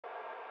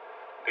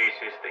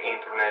This is the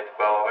Internet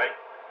Boy,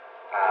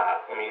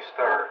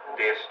 Mr.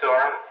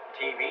 Storm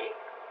TV.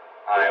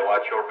 I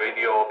watch your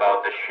video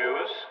about the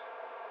shoes,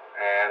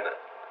 and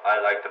I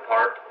like the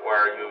part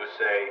where you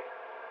say,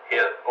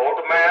 his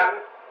old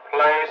man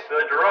plays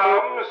the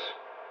drums,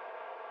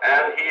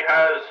 and he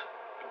has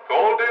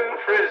golden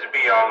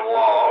frisbee on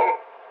wall.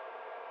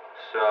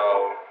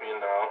 So,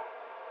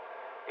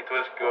 it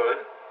was good.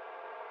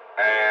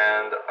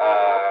 And,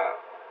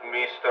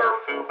 Mr.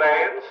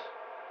 Phubans,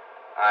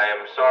 I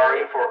am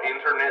sorry for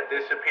internet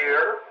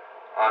disappear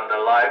on the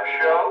live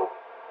show.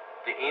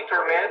 The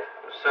internet,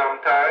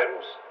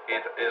 sometimes,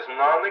 it is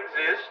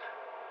non-exist.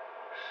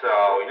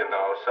 So,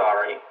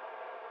 sorry.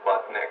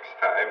 But next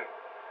time,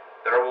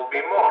 there will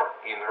be more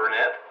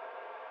internet,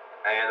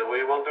 and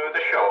we will do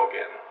the show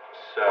again.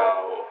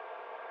 So,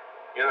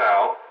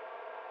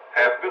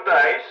 have good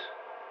days.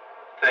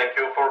 Thank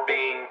you for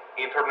being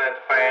internet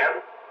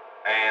fan,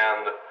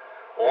 and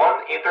one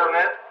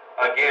internet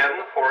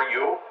again for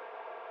you.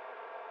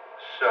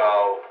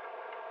 So,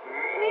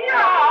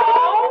 meow.